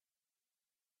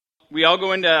We all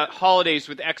go into holidays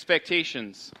with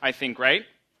expectations, I think, right?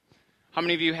 How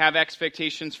many of you have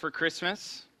expectations for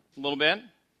Christmas? A little bit?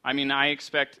 I mean, I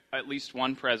expect at least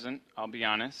one present, I'll be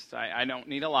honest. I don't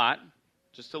need a lot,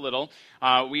 just a little.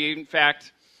 We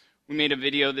made a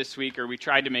video this week, or we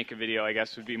tried to make a video, I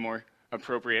guess would be more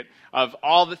appropriate, of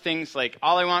all the things like,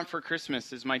 all I want for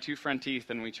Christmas is my 2 front teeth,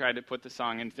 and we tried to put the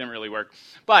song, and it didn't really work.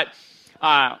 But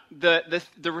the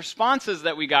responses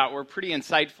that we got were pretty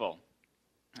insightful.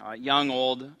 Young,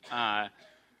 old,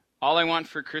 all I want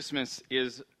for Christmas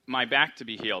is my back to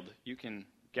be healed. You can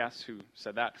guess who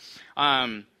said that.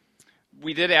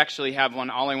 We did actually have one,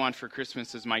 all I want for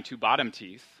Christmas is my 2 bottom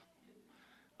teeth.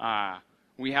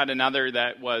 We had another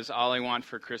that was, all I want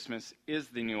for Christmas is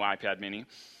the new iPad mini.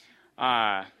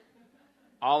 All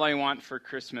I want for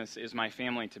Christmas is my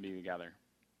family to be together.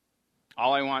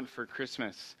 All I want for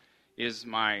Christmas is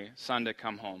my son to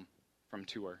come home from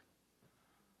tour.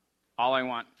 All I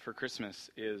want for Christmas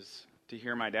is to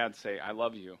hear my dad say, I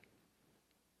love you.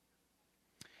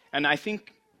 And I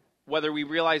think whether we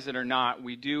realize it or not,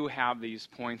 we do have these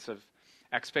points of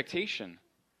expectation,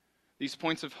 these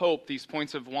points of hope, these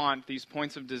points of want, these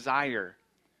points of desire.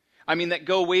 I mean, that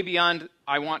go way beyond,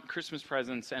 I want Christmas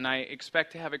presents, and I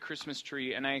expect to have a Christmas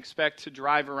tree, and I expect to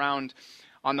drive around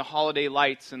on the holiday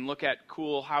lights and look at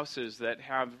cool houses that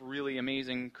have really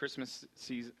amazing Christmas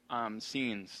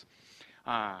scenes.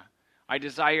 I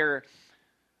desire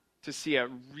to see a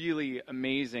really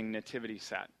amazing nativity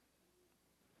set.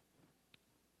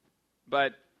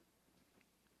 But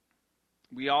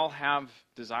we all have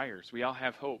desires. We all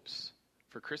have hopes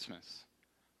for Christmas.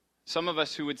 Some of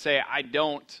us who would say, I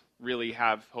don't really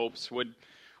have hopes, would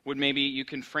maybe, you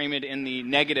can frame it in the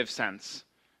negative sense.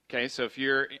 Okay, so if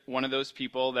you're one of those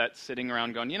people that's sitting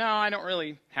around going, I don't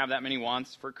really have that many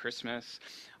wants for Christmas.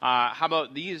 How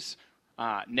about these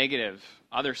negative,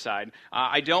 other side?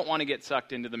 I don't want to get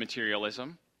sucked into the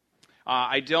materialism.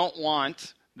 I don't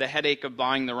want the headache of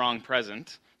buying the wrong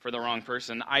present for the wrong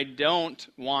person. I don't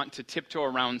want to tiptoe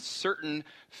around certain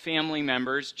family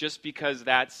members just because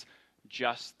that's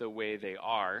just the way they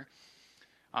are.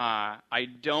 I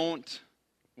don't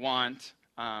want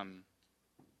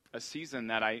a season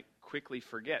that I quickly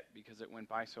forget because it went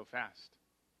by so fast.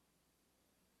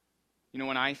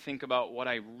 When I think about what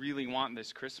I really want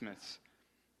this Christmas,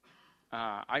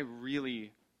 I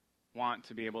really want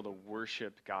to be able to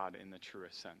worship God in the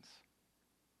truest sense.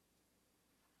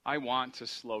 I want to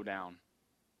slow down.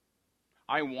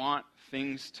 I want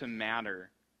things to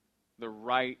matter, the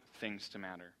right things to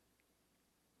matter.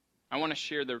 I want to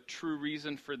share the true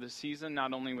reason for the season,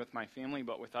 not only with my family,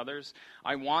 but with others.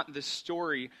 I want the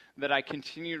story that I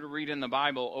continue to read in the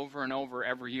Bible over and over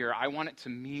every year. I want it to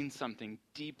mean something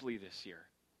deeply this year.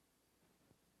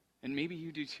 And maybe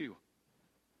you do too.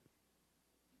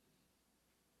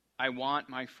 I want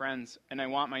my friends and I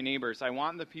want my neighbors. I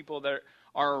want the people that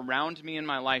are around me in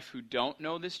my life who don't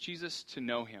know this Jesus to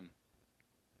know him.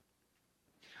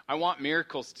 I want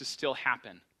miracles to still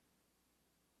happen.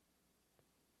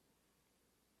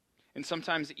 And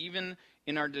sometimes even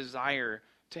in our desire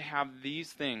to have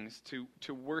these things,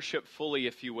 to worship fully,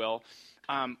 if you will,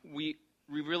 we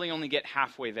really only get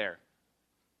halfway there.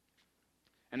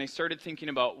 And I started thinking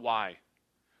about why.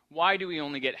 Why do we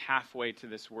only get halfway to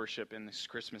this worship in this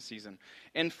Christmas season?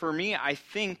 And for me, I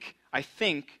think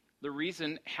the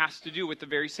reason has to do with the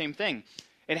very same thing.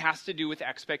 It has to do with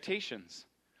expectations.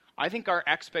 I think our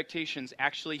expectations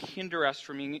actually hinder us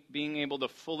from being able to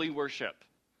fully worship.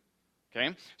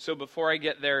 Okay? So before I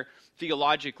get there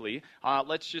theologically,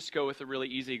 let's just go with a really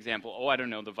easy example. I don't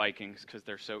know, the Vikings, because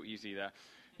they're so easy to,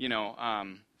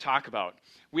 talk about.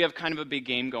 We have kind of a big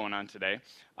game going on today.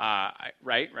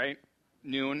 Right?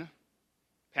 Noon,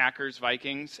 Packers,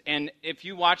 Vikings. And if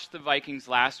you watched the Vikings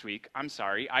last week, I'm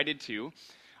sorry, I did too.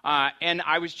 And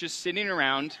I was just sitting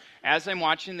around as I'm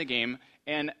watching the game,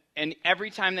 and every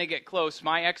time they get close,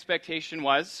 my expectation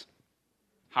was,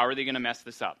 how are they going to mess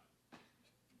this up?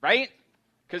 Right?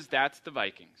 Because that's the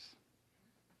Vikings.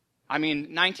 I mean,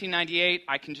 1998,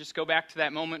 I can just go back to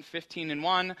that moment,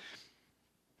 15-1.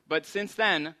 But since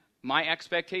then, my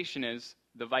expectation is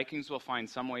the Vikings will find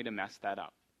some way to mess that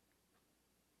up.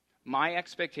 My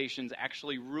expectations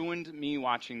actually ruined me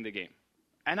watching the game.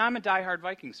 And I'm a diehard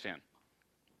Vikings fan.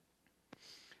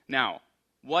 Now,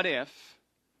 what if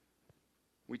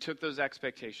we took those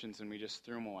expectations and we just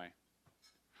threw them away?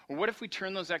 Or what if we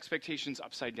turn those expectations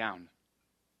upside down?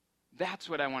 That's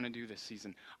what I want to do this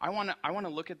season. I want to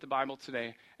look at the Bible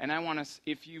today, and I want to,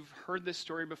 if you've heard this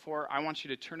story before, I want you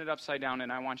to turn it upside down, and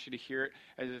I want you to hear it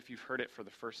as if you've heard it for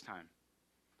the first time.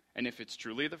 And if it's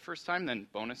truly the first time, then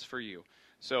bonus for you.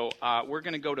 So we're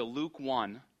going to go to Luke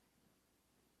 1,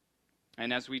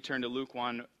 And as we turn to Luke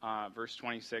 1, verse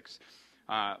 26,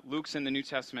 Luke's in the New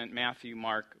Testament, Matthew,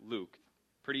 Mark, Luke.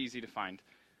 Pretty easy to find.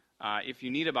 If you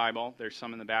need a Bible, there's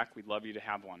some in the back. We'd love you to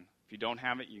have one. If you don't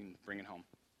have it, you can bring it home.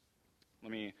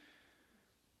 Let me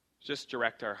just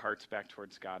direct our hearts back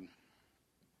towards God.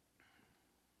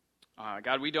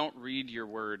 God, we don't read your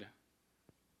word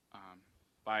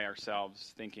by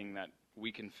ourselves thinking that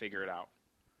we can figure it out.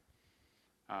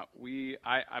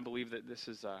 I believe that this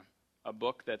is a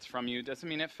book that's from you. It doesn't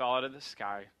mean it fell out of the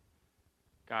sky,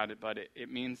 God, but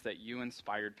it means that you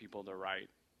inspired people to write.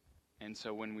 And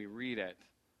so when we read it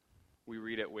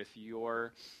with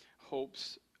your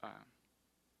hopes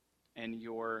and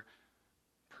your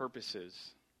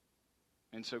purposes.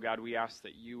 And so, God, we ask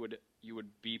that you would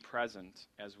be present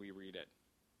as we read it.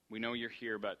 We know you're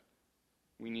here, but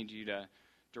we need you to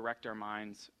direct our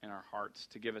minds and our hearts,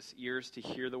 to give us ears to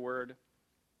hear the word,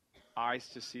 eyes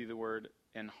to see the word,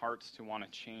 and hearts to want to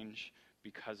change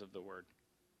because of the word.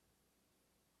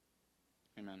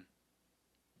 Amen.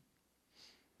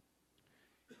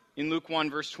 In Luke 1,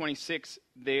 verse 26,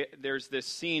 there's this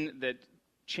scene that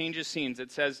changes scenes.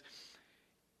 It says,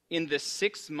 in the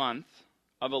 6th month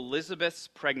of Elizabeth's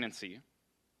pregnancy,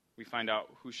 we find out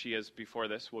who she is before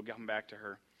this. We'll come back to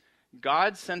her.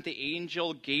 God sent the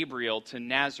angel Gabriel to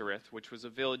Nazareth, which was a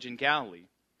village in Galilee,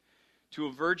 to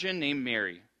a virgin named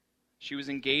Mary. She was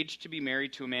engaged to be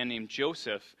married to a man named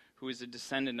Joseph, who is a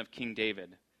descendant of King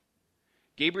David.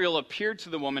 Gabriel appeared to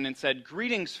the woman and said,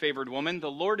 "Greetings, favored woman, the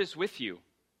Lord is with you."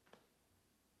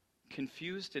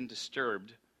 Confused and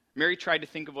disturbed, Mary tried to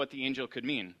think of what the angel could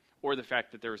mean, or the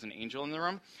fact that there was an angel in the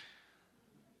room.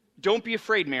 "Don't be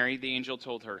afraid, Mary," the angel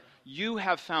told her. "You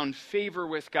have found favor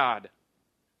with God.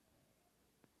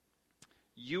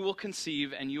 You will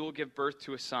conceive and you will give birth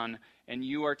to a son, and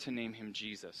you are to name him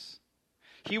Jesus.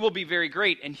 He will be very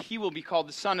great, and he will be called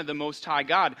the Son of the Most High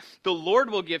God. The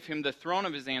Lord will give him the throne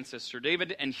of his ancestor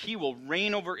David, and he will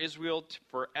reign over Israel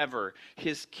forever.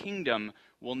 His kingdom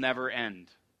will never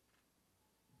end."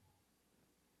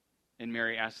 And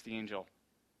Mary asked the angel,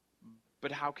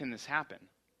 "But how can this happen?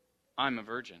 I'm a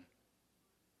virgin."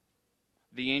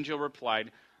 The angel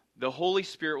replied, "The Holy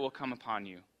Spirit will come upon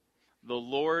you.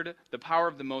 The power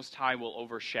of the Most High will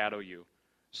overshadow you.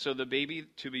 So the baby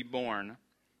to be born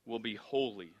will be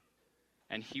holy,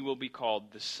 and he will be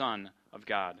called the Son of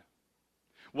God.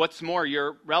 What's more,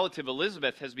 your relative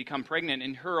Elizabeth has become pregnant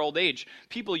in her old age.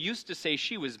 People used to say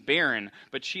she was barren,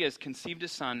 but she has conceived a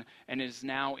son and is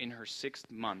now in her 6th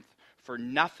month. For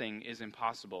nothing is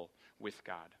impossible with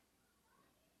God."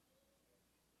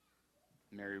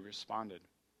 Mary responded,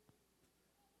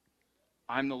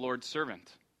 "I'm the Lord's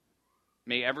servant.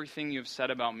 May everything you have said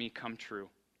about me come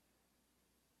true."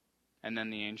 And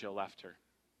then the angel left her.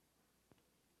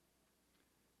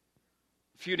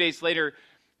 A few days later,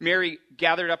 Mary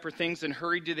gathered up her things and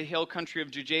hurried to the hill country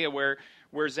of Judea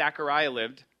where Zechariah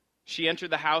lived. She entered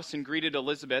the house and greeted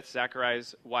Elizabeth,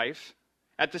 Zechariah's wife.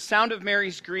 At the sound of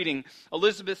Mary's greeting,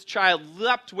 Elizabeth's child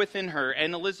leapt within her,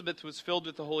 and Elizabeth was filled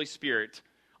with the Holy Spirit.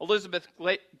 Elizabeth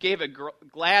gave a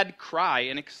glad cry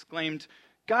and exclaimed,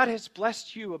 "God has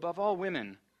blessed you above all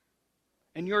women,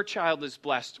 and your child is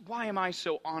blessed. Why am I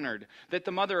so honored that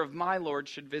the mother of my Lord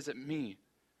should visit me?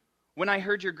 When I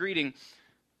heard your greeting,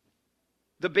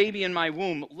 the baby in my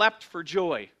womb leapt for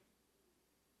joy.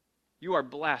 You are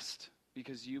blessed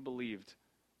because you believed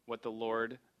that the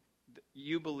Lord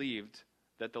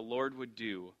would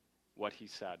do what he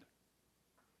said."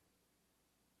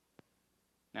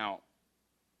 Now,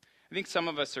 I think some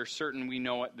of us are certain we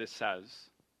know what this says,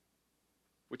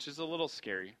 which is a little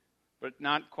scary, but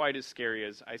not quite as scary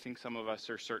as I think some of us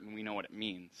are certain we know what it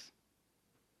means.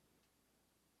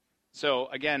 So,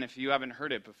 again, if you haven't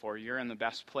heard it before, you're in the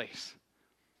best place.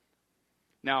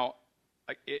 Now,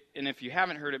 and if you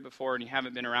haven't heard it before and you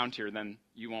haven't been around here, then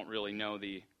you won't really know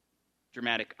the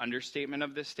dramatic understatement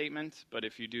of this statement, but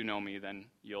if you do know me,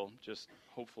 then you'll just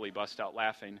hopefully bust out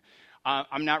laughing.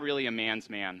 I'm not really a man's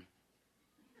man.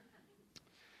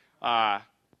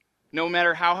 No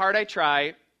matter how hard I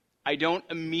try, I don't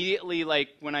immediately,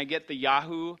 when I get the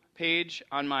Yahoo page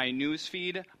on my news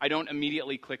feed, I don't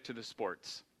immediately click to the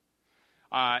sports.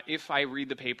 If I read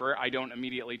the paper, I don't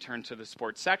immediately turn to the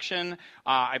sports section.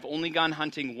 I've only gone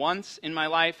hunting once in my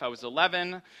life. I was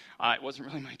 11. It wasn't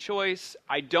really my choice.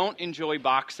 I don't enjoy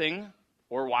boxing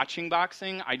or watching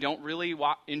boxing. I don't really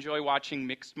enjoy watching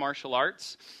mixed martial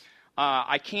arts.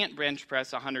 I can't bench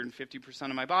press 150%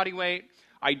 of my body weight.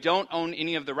 I don't own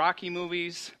any of the Rocky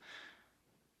movies.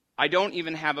 I don't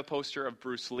even have a poster of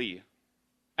Bruce Lee.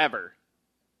 Ever.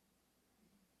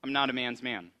 I'm not a man's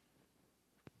man.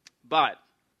 But,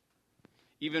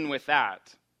 even with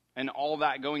that, and all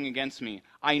that going against me,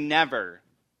 I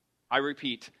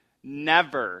repeat,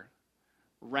 never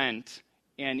rent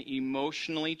an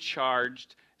emotionally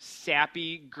charged,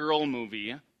 sappy girl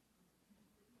movie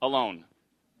alone.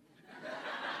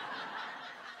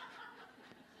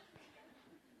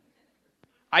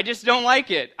 I just don't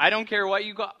like it. I don't care what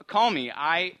you call me.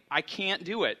 I can't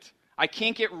do it. I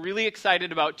can't get really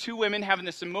excited about two women having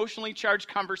this emotionally charged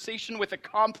conversation with a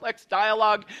complex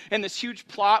dialogue and this huge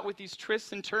plot with these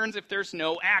twists and turns if there's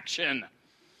no action.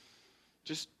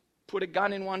 Just put a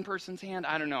gun in one person's hand.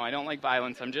 I don't know. I don't like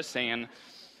violence. I'm just saying.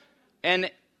 And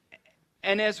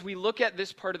as we look at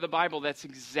this part of the Bible, that's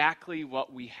exactly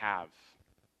what we have.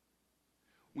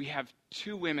 We have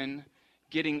two women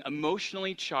getting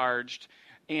emotionally charged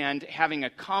and having a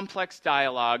complex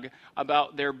dialogue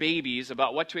about their babies,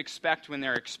 about what to expect when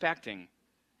they're expecting.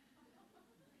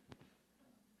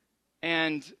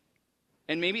 And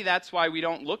maybe that's why we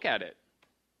don't look at it.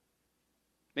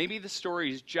 Maybe the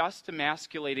story is just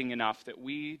emasculating enough that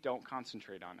we don't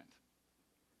concentrate on it.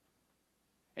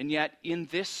 And yet, in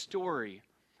this story,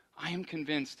 I am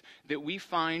convinced that we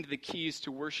find the keys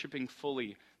to worshiping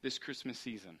fully this Christmas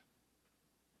season.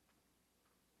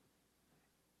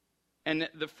 And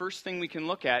the first thing we can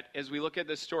look at as we look at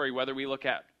this story, whether we look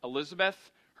at Elizabeth,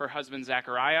 her husband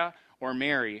Zechariah, or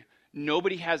Mary,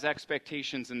 nobody has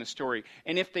expectations in the story.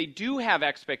 And if they do have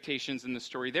expectations in the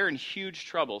story, they're in huge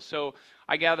trouble. So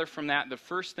I gather from that, the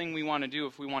first thing we want to do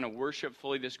if we want to worship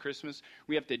fully this Christmas,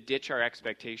 we have to ditch our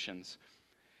expectations.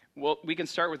 Well, we can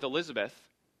start with Elizabeth.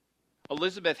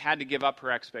 Elizabeth had to give up her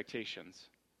expectations.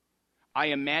 I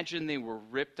imagine they were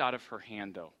ripped out of her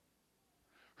hand, though.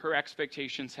 Her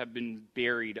expectations have been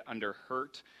buried under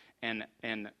hurt and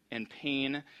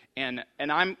pain, and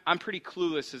I'm pretty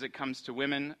clueless as it comes to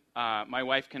women. My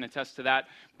wife can attest to that,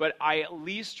 but I at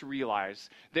least realize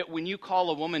that when you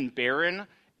call a woman barren,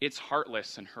 it's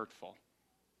heartless and hurtful.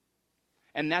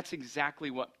 And that's exactly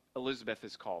what Elizabeth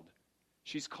is called.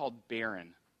 She's called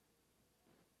barren.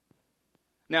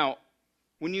 Now,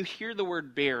 when you hear the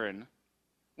word barren,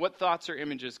 what thoughts or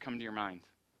images come to your mind?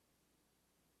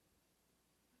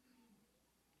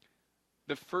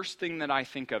 The first thing that I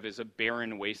think of is a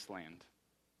barren wasteland.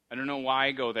 I don't know why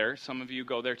I go there. Some of you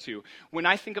go there too. When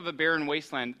I think of a barren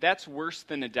wasteland, that's worse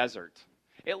than a desert.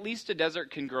 At least a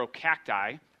desert can grow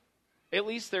cacti. At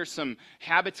least there's some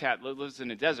habitat that lives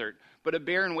in a desert. But a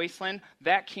barren wasteland,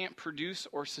 that can't produce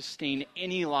or sustain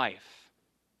any life.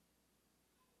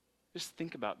 Just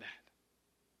think about that.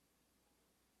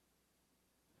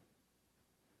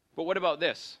 But what about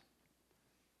this?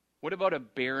 What about a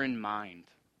barren mind?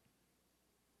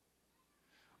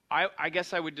 I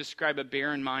guess I would describe a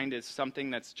barren mind as something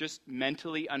that's just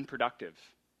mentally unproductive.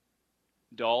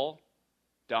 Dull,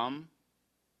 dumb,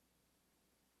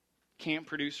 can't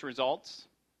produce results.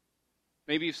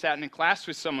 Maybe you've sat in a class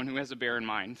with someone who has a barren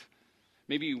mind.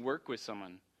 Maybe you work with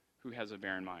someone who has a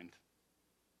barren mind.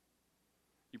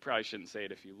 You probably shouldn't say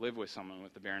it if you live with someone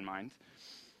with a barren mind.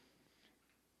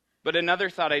 But another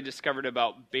thought I discovered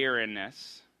about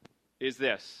barrenness is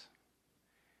this: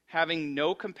 having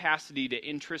no capacity to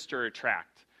interest or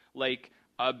attract, like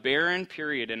a barren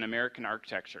period in American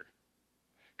architecture.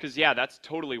 Because, yeah, that's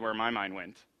totally where my mind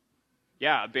went.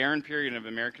 Yeah, a barren period of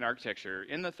American architecture.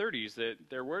 In the 30s, that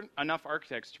there weren't enough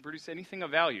architects to produce anything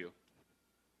of value.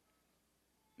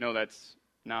 No, that's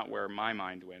not where my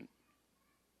mind went.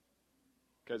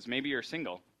 Because maybe you're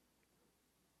single.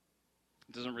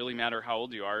 It doesn't really matter how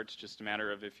old you are. It's just a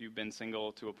matter of if you've been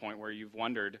single to a point where you've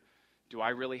wondered, do I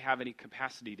really have any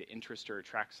capacity to interest or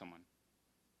attract someone?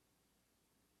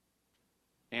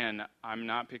 And I'm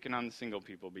not picking on the single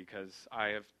people, because I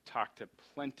have talked to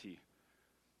plenty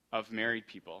of married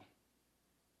people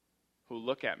who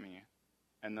look at me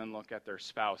and then look at their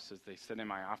spouse as they sit in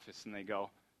my office and they go,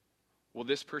 will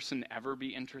this person ever be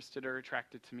interested or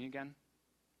attracted to me again?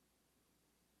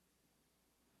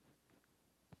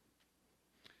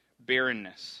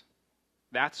 Barrenness.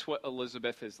 That's what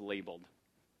Elizabeth is labeled.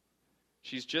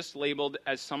 She's just labeled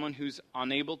as someone who's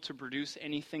unable to produce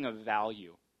anything of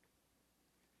value.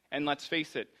 And let's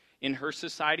face it, in her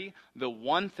society, the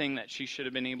one thing that she should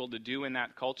have been able to do in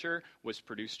that culture was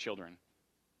produce children.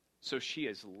 So she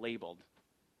is labeled.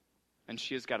 And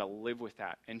she has got to live with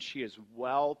that. And she is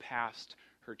well past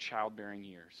her childbearing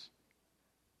years.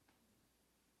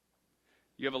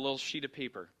 You have a little sheet of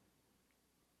paper.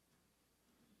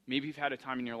 Maybe you've had a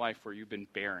time in your life where you've been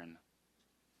barren,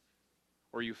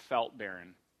 or you felt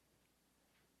barren.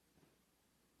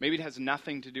 Maybe it has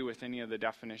nothing to do with any of the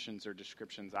definitions or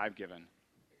descriptions I've given.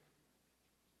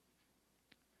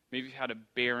 Maybe you've had a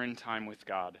barren time with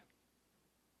God,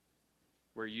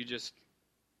 where you just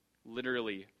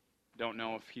literally don't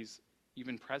know if he's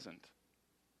even present,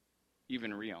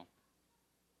 even real.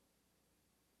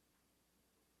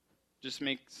 Just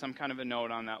make some kind of a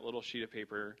note on that little sheet of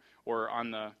paper or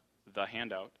on the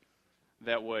handout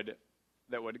that would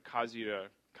cause you to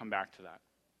come back to that.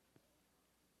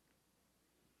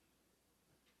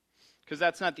 Because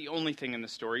that's not the only thing in the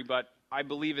story, but I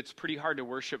believe it's pretty hard to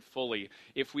worship fully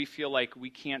if we feel like we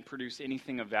can't produce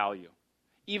anything of value.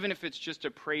 Even if it's just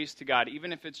a praise to God,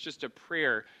 even if it's just a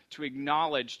prayer to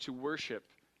acknowledge, to worship,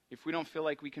 if we don't feel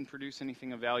like we can produce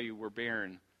anything of value, we're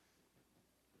barren.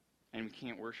 And we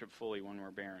can't worship fully when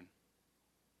we're barren.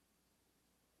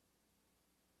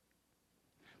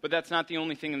 But that's not the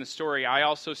only thing in the story. I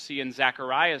also see in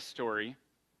Zechariah's story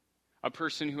a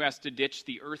person who has to ditch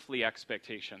the earthly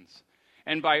expectations.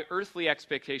 And by earthly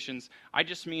expectations, I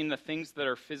just mean the things that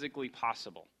are physically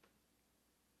possible.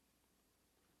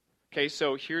 Okay,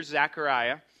 so here's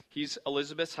Zechariah. He's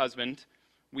Elizabeth's husband.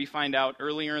 We find out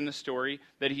earlier in the story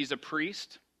that he's a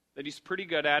priest, that he's pretty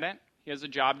good at it. He has a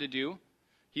job to do.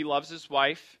 He loves his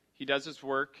wife. He does his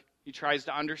work. He tries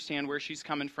to understand where she's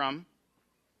coming from.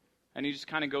 And he just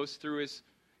kind of goes through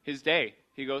his day.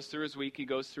 He goes through his week. He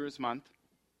goes through his month.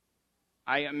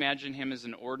 I imagine him as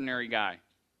an ordinary guy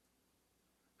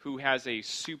who has a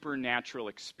supernatural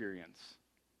experience.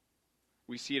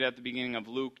 We see it at the beginning of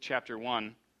Luke chapter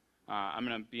 1. I'm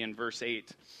going to be in verse 8.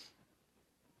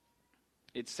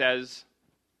 It says,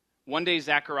 "One day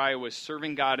Zechariah was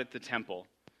serving God at the temple.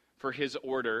 For his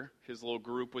order, his little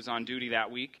group was on duty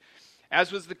that week.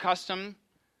 As was the custom,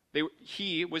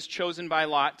 he was chosen by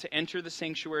lot to enter the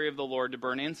sanctuary of the Lord to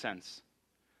burn incense.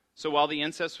 So while the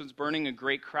incense was burning, a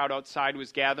great crowd outside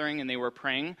was gathering, and they were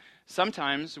praying.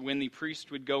 Sometimes, when the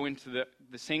priest would go into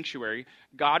the sanctuary,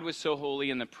 God was so holy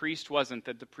and the priest wasn't,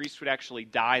 that the priest would actually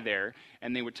die there,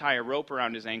 and they would tie a rope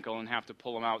around his ankle and have to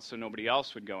pull him out so nobody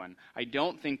else would go in. I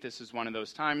don't think this is one of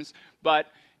those times,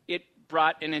 but it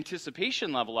brought an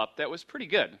anticipation level up that was pretty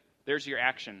good. There's your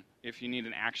action. If you need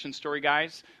an action story,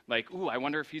 guys, like, ooh, I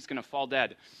wonder if he's going to fall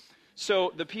dead.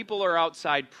 So the people are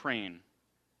outside praying.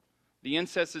 The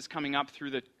incense is coming up through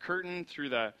the curtain, through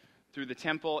the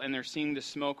temple, and they're seeing the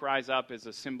smoke rise up as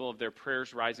a symbol of their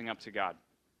prayers rising up to God.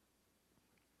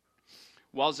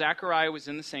 While Zechariah was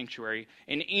in the sanctuary,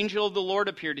 an angel of the Lord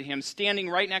appeared to him, standing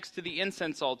right next to the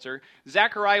incense altar.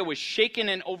 Zechariah was shaken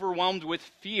and overwhelmed with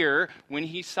fear when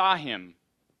he saw him.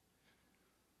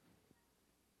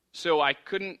 So I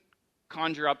couldn't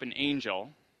conjure up an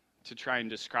angel to try and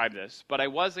describe this, but I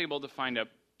was able to find a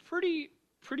pretty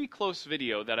close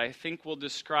video that I think will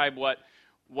describe what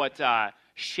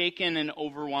shaken and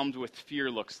overwhelmed with fear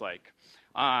looks like.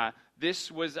 This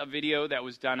was a video that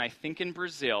was done, I think, in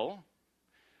Brazil.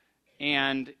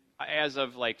 And as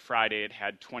of like Friday, it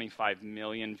had 25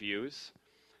 million views.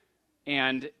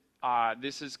 And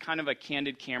this is kind of a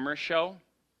candid camera show.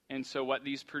 And so what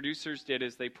these producers did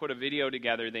is they put a video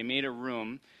together. They made a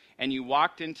room. And you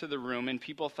walked into the room, and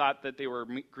people thought that they were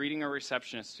greeting a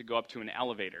receptionist to go up to an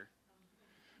elevator.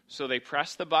 So they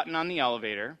press the button on the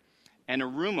elevator, and a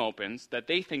room opens that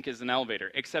they think is an elevator,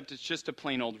 except it's just a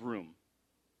plain old room.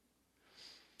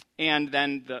 And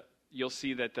then you'll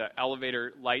see that the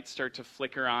elevator lights start to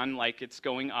flicker on like it's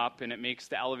going up, and it makes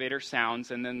the elevator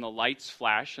sounds, and then the lights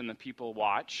flash, and the people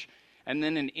watch. And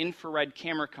then an infrared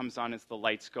camera comes on as the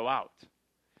lights go out.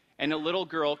 And a little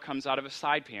girl comes out of a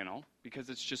side panel, because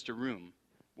it's just a room.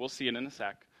 We'll see it in a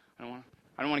sec. I don't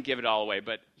want to give it all away,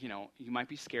 but, you might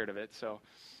be scared of it. So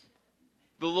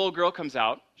the little girl comes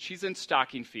out. She's in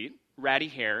stocking feet, ratty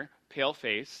hair, pale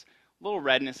face, little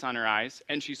redness on her eyes,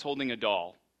 and she's holding a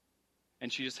doll.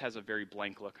 And she just has a very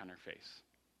blank look on her face.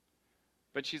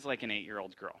 But she's like an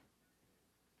 8-year-old girl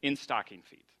in stocking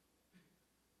feet.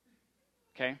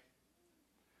 Okay?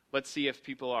 Let's see if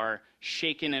people are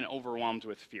shaken and overwhelmed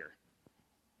with fear.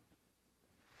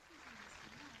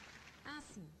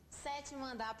 Sim. Sétimo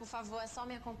andar, por favor, é só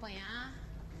me acompanhar.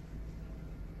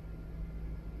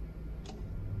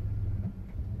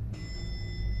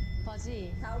 Pode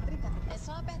ir? Tá, obrigada. É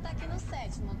só apertar aqui no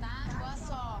sétimo, tá? Boa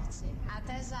sorte.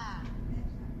 Até já.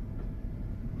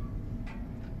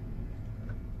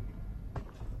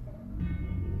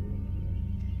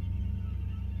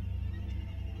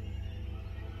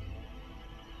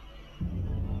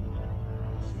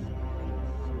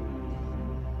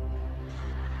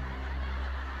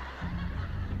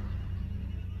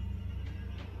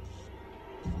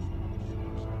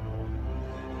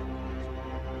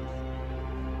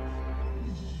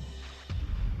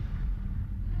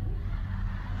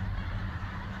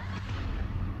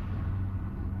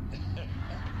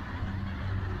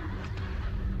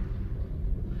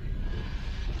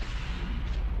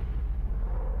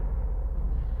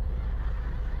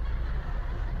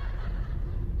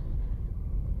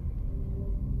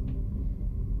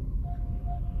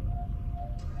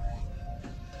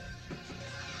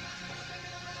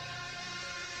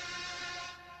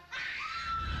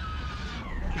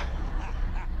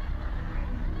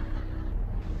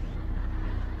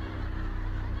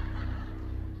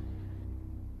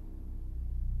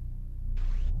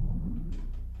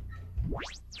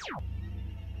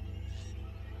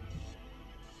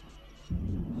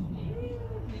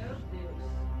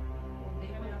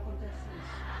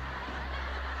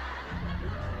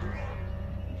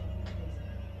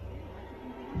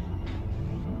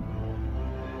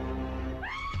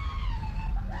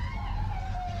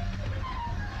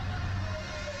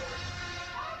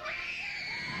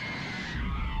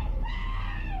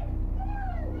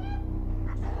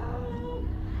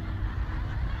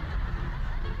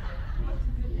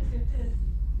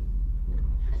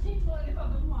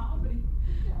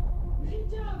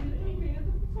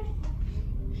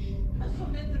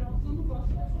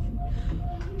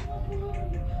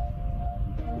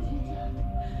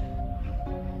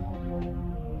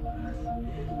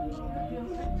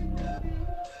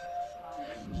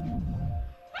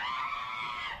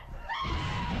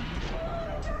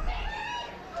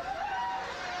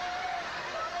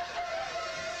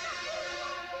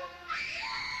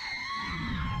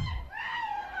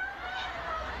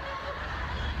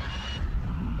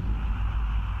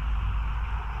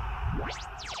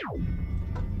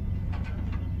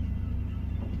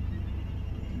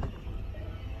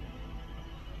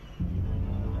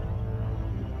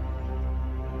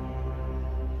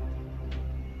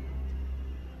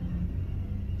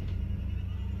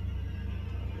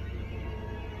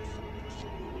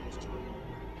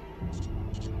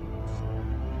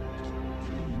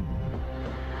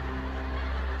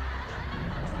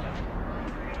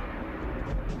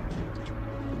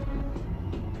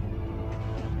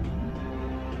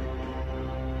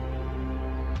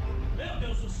 Meu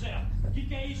Deus do céu! O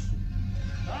que é isso?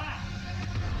 Ah!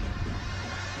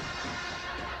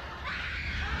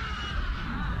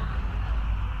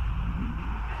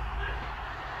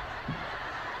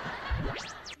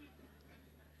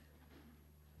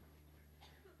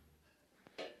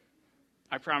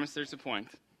 I promise there's a point.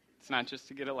 It's not just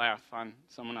to get a laugh on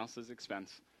someone else's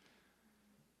expense.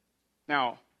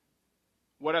 Now,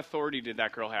 what authority did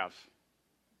that girl have?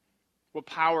 What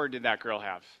power did that girl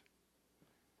have?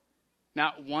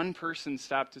 Not one person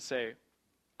stopped to say,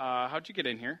 how'd you get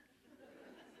in here?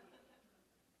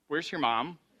 Where's your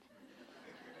mom?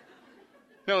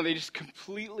 No, they just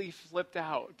completely flipped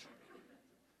out.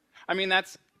 I mean,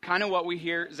 that's kind of what we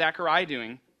hear Zechariah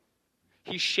doing.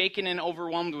 He's shaken and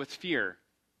overwhelmed with fear.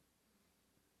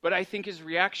 But I think his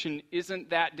reaction isn't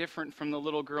that different from the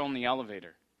little girl in the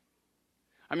elevator.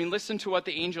 I mean, listen to what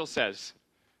the angel says.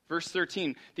 Verse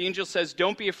 13, the angel says,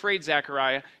 "Don't be afraid,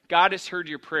 Zechariah. God has heard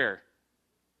your prayer.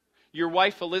 Your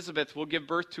wife Elizabeth will give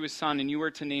birth to a son, and you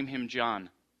are to name him John.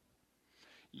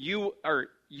 You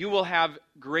will have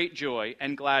great joy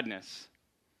and gladness,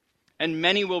 and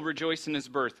many will rejoice in his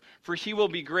birth, for he will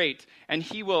be great, and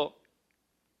he will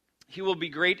be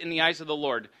great in the eyes of the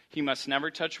Lord. He must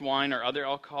never touch wine or other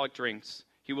alcoholic drinks.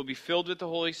 He will be filled with the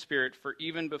Holy Spirit for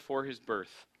even before his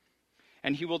birth.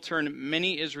 And he will turn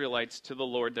many Israelites to the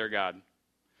Lord their God.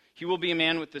 He will be a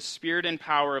man with the spirit and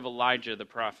power of Elijah the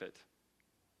prophet.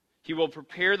 He will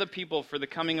prepare the people for the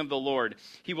coming of the Lord.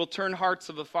 He will turn hearts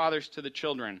of the fathers to the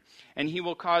children, and he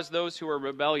will cause those who are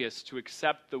rebellious to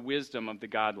accept the wisdom of the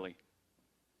godly."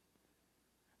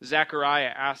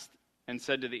 Zechariah asked and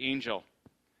said to the angel,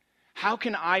 "How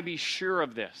can I be sure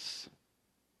of this?"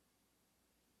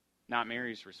 Not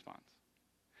Mary's response.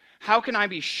 "How can I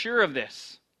be sure of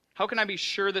this? How can I be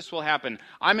sure this will happen?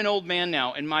 I'm an old man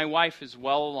now, and my wife is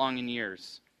well along in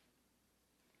years."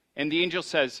 And the angel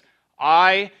says,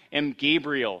 "I am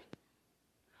Gabriel.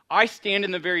 I stand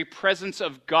in the very presence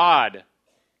of God.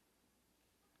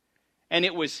 And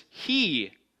it was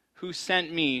he who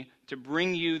sent me to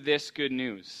bring you this good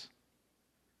news.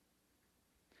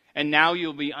 And now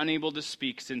you'll be unable to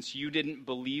speak since you didn't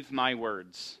believe my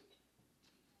words."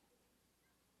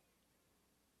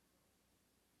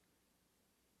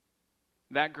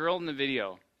 That girl in the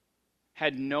video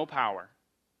had no power,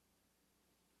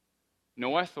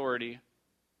 no authority,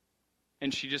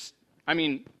 and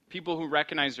people who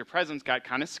recognized her presence got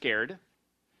kind of scared.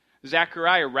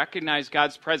 Zechariah recognized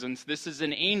God's presence. This is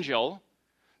an angel.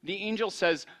 The angel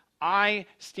says, "I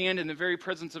stand in the very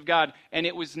presence of God," and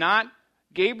it was not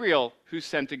Gabriel who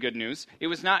sent the good news. It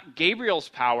was not Gabriel's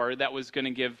power that was going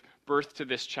to give birth to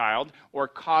this child or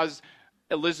cause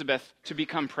Elizabeth to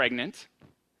become pregnant.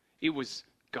 It was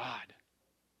God.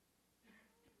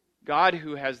 God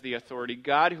who has the authority,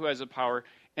 God who has the power,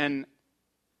 and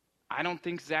I don't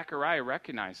think Zechariah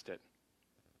recognized it.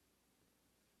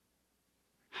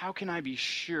 How can I be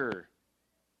sure?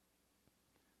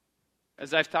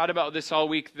 As I've thought about this all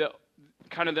week, the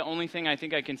only thing I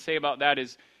think I can say about that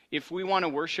is, if we want to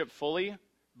worship fully,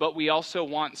 but we also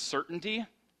want certainty,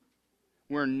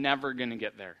 we're never going to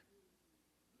get there.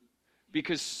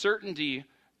 Because certainty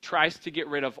tries to get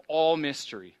rid of all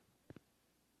mystery.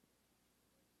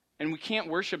 And we can't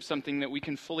worship something that we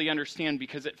can fully understand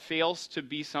because it fails to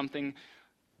be something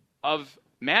of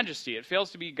majesty. It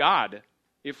fails to be God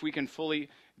if we can fully...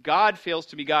 God fails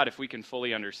to be God if we can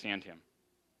fully understand him.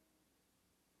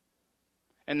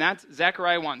 And that's...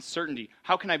 Zechariah wants certainty.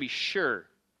 How can I be sure?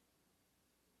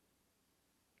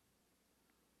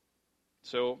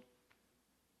 So,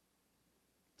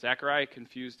 Zechariah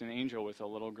confused an angel with a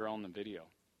little girl in the video.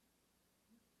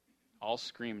 All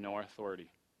scream, no authority.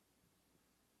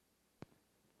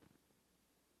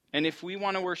 And if we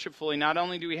want to worship fully, not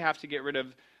only do we have to get rid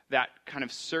of that kind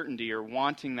of certainty or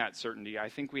wanting that certainty, I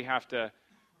think we have to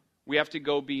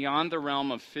go beyond the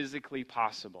realm of physically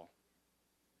possible.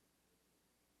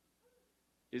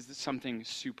 Is this something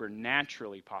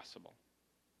supernaturally possible?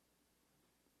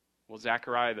 Well,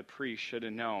 Zechariah the priest should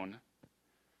have known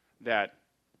that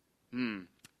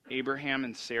Abraham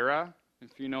and Sarah,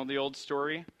 if you know the old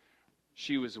story,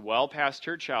 she was well past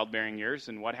her childbearing years,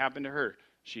 and what happened to her?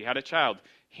 She had a child.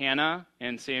 Hannah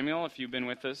and Samuel, if you've been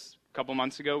with us a couple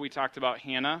months ago, we talked about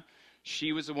Hannah.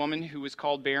 She was a woman who was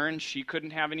called barren. She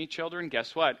couldn't have any children.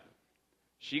 Guess what?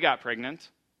 She got pregnant.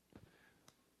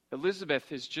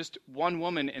 Elizabeth is just one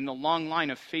woman in the long line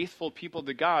of faithful people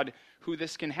to God who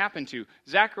this can happen to.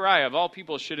 Zechariah, of all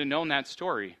people, should have known that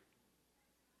story.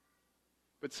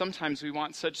 But sometimes we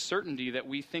want such certainty that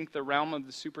we think the realm of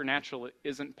the supernatural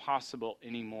isn't possible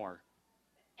anymore.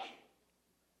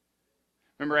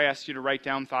 Remember I asked you to write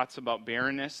down thoughts about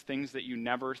barrenness, things that you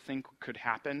never think could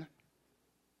happen?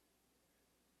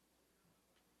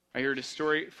 I heard a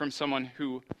story from someone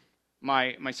who,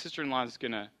 my sister-in-law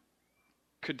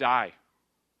could die.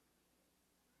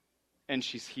 And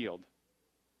she's healed.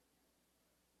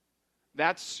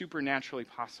 That's supernaturally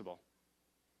possible.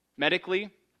 Medically,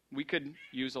 we could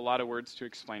use a lot of words to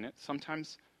explain it.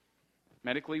 Sometimes,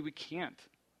 medically, we can't.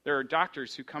 There are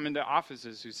doctors who come into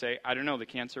offices who say, I don't know, the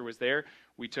cancer was there,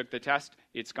 we took the test,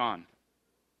 it's gone.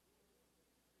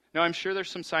 Now, I'm sure there's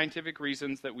some scientific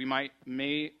reasons that we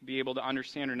may be able to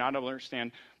understand or not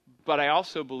understand, but I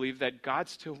also believe that God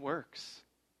still works.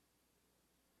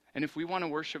 And if we want to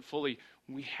worship fully,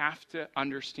 we have to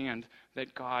understand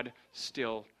that God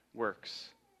still works.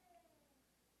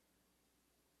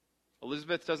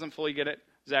 Elizabeth doesn't fully get it.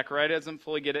 Zechariah doesn't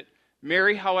fully get it.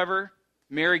 Mary, however,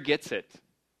 Mary gets it.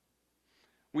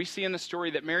 We see in the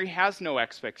story that Mary has no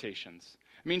expectations.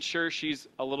 I mean, sure, she's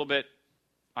a little bit,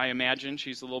 I imagine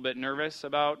she's a little bit nervous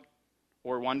about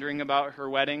or wondering about her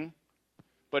wedding.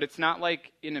 But it's not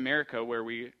like in America where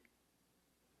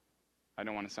I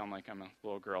don't want to sound like I'm a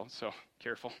little girl, so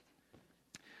careful.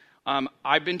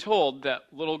 I've been told that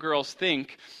little girls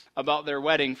think about their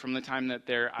wedding from the time that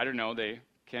they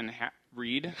can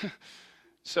read.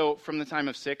 So from the time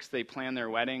of 6, they plan their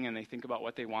wedding and they think about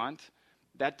what they want.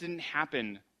 That didn't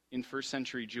happen in first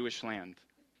century Jewish land.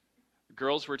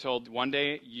 Girls were told, one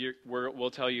day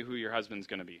we'll tell you who your husband's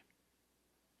going to be.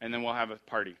 And then we'll have a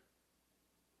party.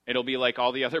 It'll be like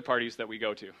all the other parties that we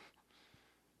go to.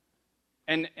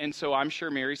 And so I'm sure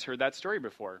Mary's heard that story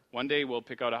before. One day we'll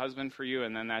pick out a husband for you,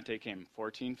 and then that day came.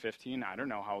 14, 15, I don't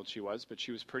know how old she was, but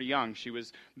she was pretty young. She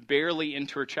was barely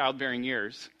into her childbearing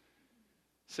years,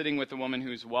 sitting with a woman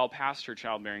who's well past her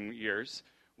childbearing years.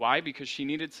 Why? Because she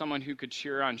needed someone who could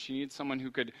cheer her on. She needed someone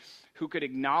who could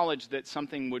acknowledge that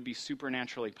something would be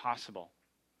supernaturally possible.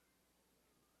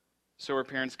 So her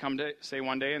parents come to say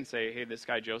one day and say, hey, this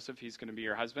guy Joseph, he's going to be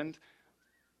your husband.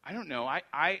 I don't know.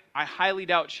 I highly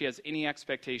doubt she has any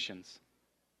expectations.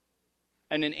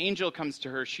 And an angel comes to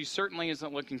her. She certainly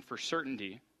isn't looking for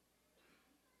certainty.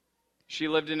 She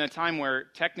lived in a time where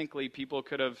technically people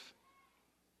could have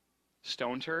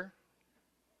stoned her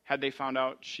had they found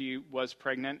out she was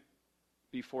pregnant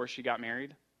before she got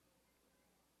married. It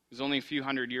was only a few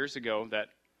hundred years ago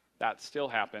that still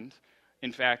happened.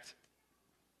 In fact,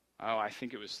 I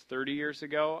think it was 30 years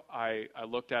ago, I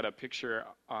looked at a picture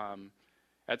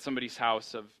at somebody's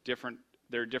house of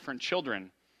their different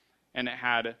children, and it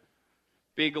had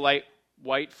big light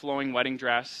white flowing wedding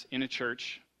dress in a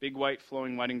church, big white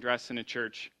flowing wedding dress in a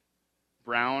church,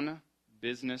 brown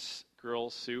business girl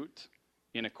suit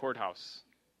in a courthouse.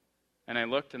 And I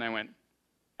looked and I went,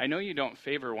 I know you don't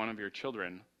favor one of your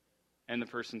children. And the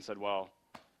person said, well,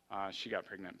 she got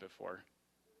pregnant before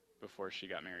she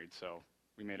got married, so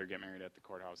we made her get married at the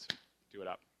courthouse, do it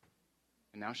up.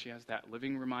 And now she has that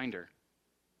living reminder.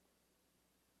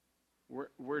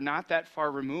 We're not that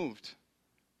far removed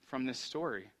from this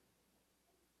story.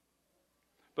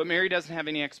 But Mary doesn't have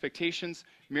any expectations.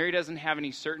 Mary doesn't have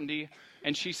any certainty.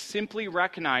 And she simply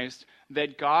recognized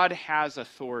that God has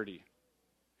authority.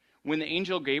 When the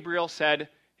angel Gabriel said,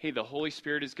 hey, the Holy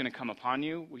Spirit is going to come upon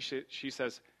you, she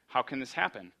says, how can this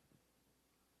happen?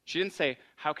 She didn't say,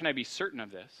 how can I be certain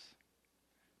of this?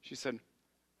 She said,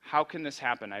 how can this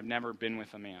happen? I've never been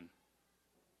with a man.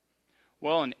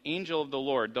 Well, an angel of the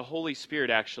Lord, the Holy Spirit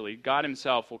actually, God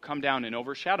himself will come down and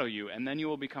overshadow you, and then you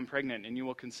will become pregnant and you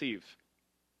will conceive.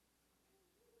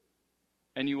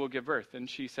 And you will give birth. And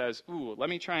she says, ooh, let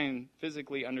me try and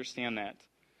physically understand that.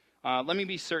 Let me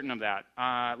be certain of that.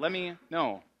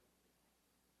 No.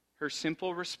 Her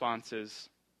simple response is,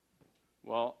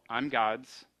 well, I'm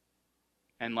God's,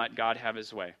 and let God have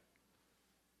his way.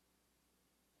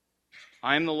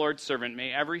 I am the Lord's servant.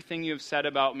 May everything you have said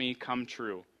about me come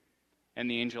true. And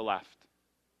the angel left.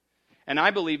 And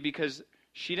I believe because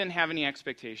she didn't have any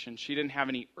expectation, she didn't have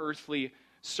any earthly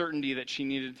certainty that she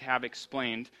needed to have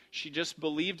explained, she just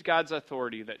believed God's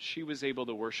authority that she was able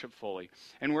to worship fully.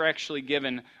 And we're actually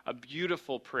given a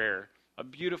beautiful prayer, a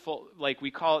beautiful, like we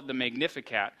call it the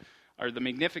Magnificat, or the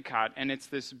Magnificat, and it's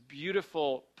this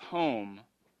beautiful poem,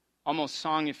 almost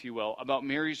song if you will, about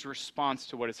Mary's response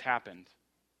to what has happened.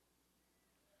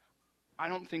 I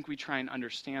don't think we try and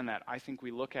understand that. I think we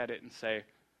look at it and say,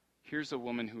 here's a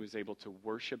woman who is able to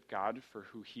worship God for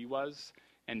who he was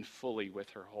and fully with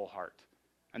her whole heart.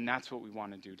 And that's what we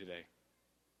want to do today.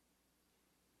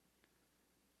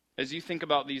 As you think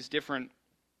about these different,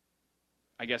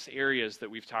 areas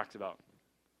that we've talked about,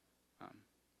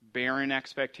 barren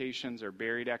expectations or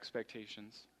buried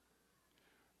expectations,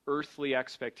 earthly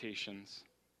expectations,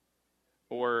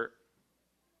 or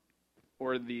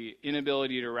the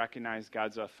inability to recognize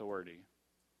God's authority.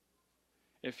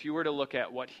 If you were to look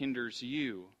at what hinders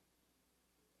you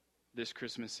this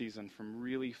Christmas season from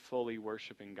really fully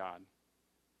worshiping God,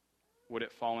 would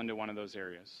it fall into one of those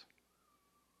areas?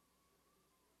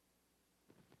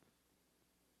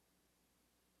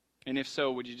 And if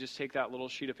so, would you just take that little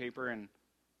sheet of paper and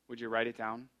would you write it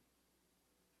down?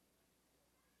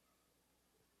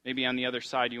 Maybe on the other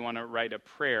side you want to write a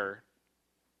prayer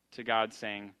to God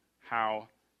saying how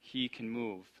he can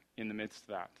move in the midst of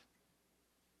that.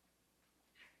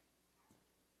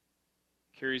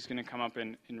 Carrie's going to come up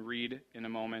and read in a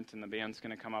moment, and the band's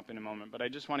going to come up in a moment. But I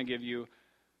just want to give you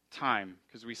time,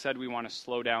 because we said we want to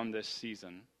slow down this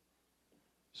season.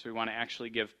 So we want to actually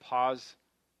give pause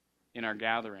in our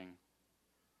gathering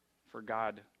for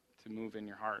God to move in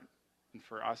your heart and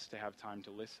for us to have time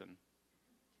to listen.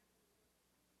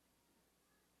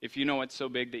 If you know it's so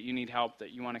big that you need help,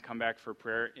 that you want to come back for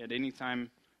prayer at any time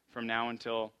from now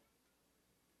until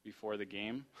before the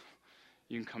game,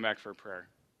 you can come back for prayer.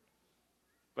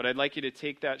 But I'd like you to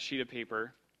take that sheet of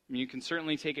paper. I mean, you can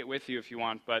certainly take it with you if you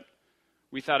want, but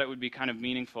we thought it would be kind of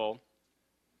meaningful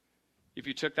if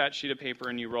you took that sheet of paper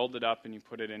and you rolled it up and you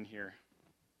put it in here.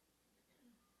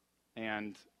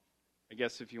 And I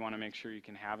guess if you want to make sure you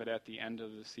can have it at the end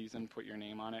of the season, put your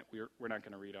name on it. We're not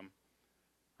going to read them.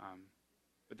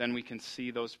 But then we can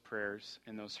see those prayers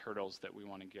and those hurdles that we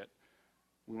want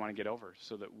to get over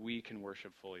so that we can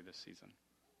worship fully this season.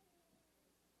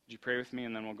 Would you pray with me,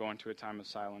 and then we'll go into a time of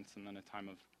silence and then a time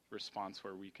of response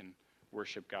where we can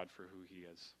worship God for who he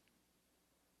is.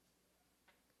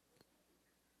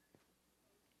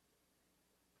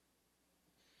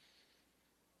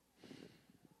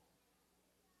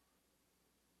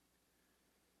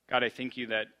 God, I thank you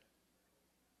that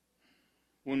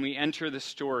when we enter the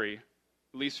story,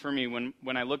 at least for me,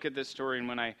 when I look at this story and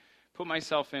when I put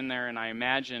myself in there and I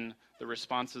imagine the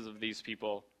responses of these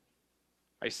people,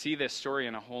 I see this story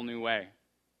in a whole new way.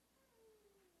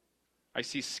 I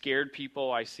see scared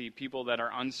people. I see people that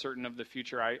are uncertain of the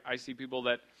future. I see people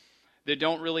that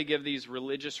don't really give these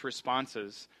religious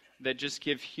responses, that just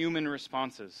give human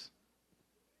responses.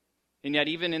 And yet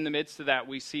even in the midst of that,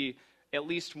 we see at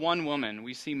least one woman.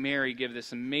 We see Mary give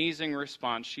this amazing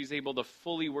response. She's able to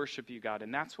fully worship you, God,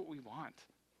 and that's what we want.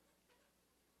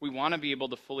 We want to be able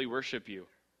to fully worship you.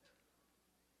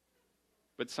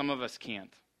 But some of us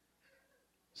can't.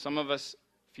 Some of us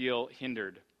feel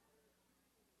hindered.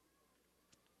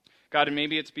 God, and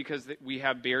maybe it's because we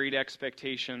have buried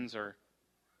expectations or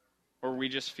we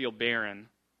just feel barren.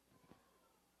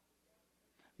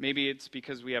 Maybe it's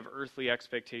because we have earthly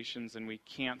expectations and we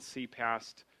can't see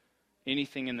past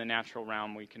anything in the natural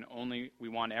realm. We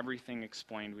want everything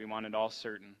explained. We want it all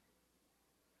certain.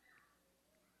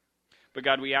 But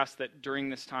God, we ask that during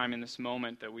this time, in this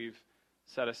moment that we've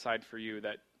set aside for you,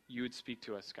 that you would speak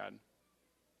to us, God.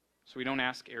 So we don't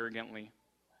ask arrogantly.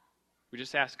 We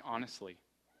just ask honestly.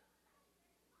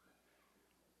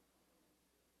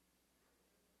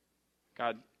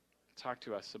 God, talk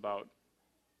to us about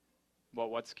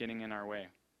what's getting in our way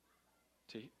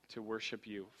to worship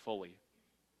you fully,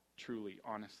 truly,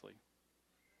 honestly,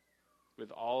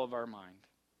 with all of our mind,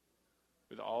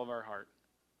 with all of our heart,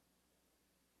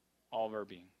 all of our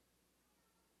being.